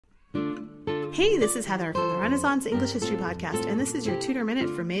Hey, this is Heather from the Renaissance English History Podcast, and this is your Tudor Minute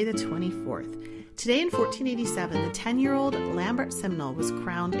for May the 24th. Today in 1487, the 10-year-old Lambert Simnel was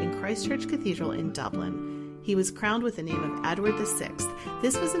crowned in Christ Church Cathedral in Dublin. He was crowned with the name of Edward VI.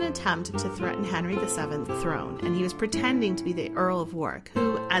 This was an attempt to threaten Henry VII's throne, and he was pretending to be the Earl of Warwick,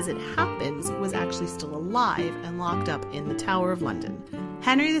 who, as it happens, was actually still alive and locked up in the Tower of London.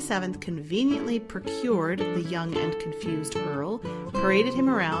 Henry VII conveniently procured the young and confused Earl, paraded him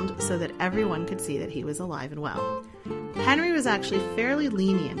around so that everyone could see that he was alive and well. Henry was actually fairly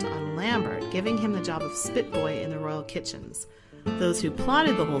lenient on Lambert, giving him the job of spitboy in the royal kitchens. Those who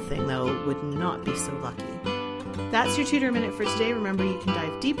plotted the whole thing, though, would not be so lucky. That's your Tudor Minute for today. Remember, you can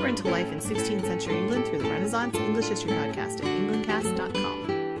dive deeper into life in 16th century England through the Renaissance English History Podcast at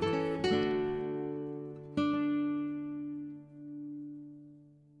englandcast.com.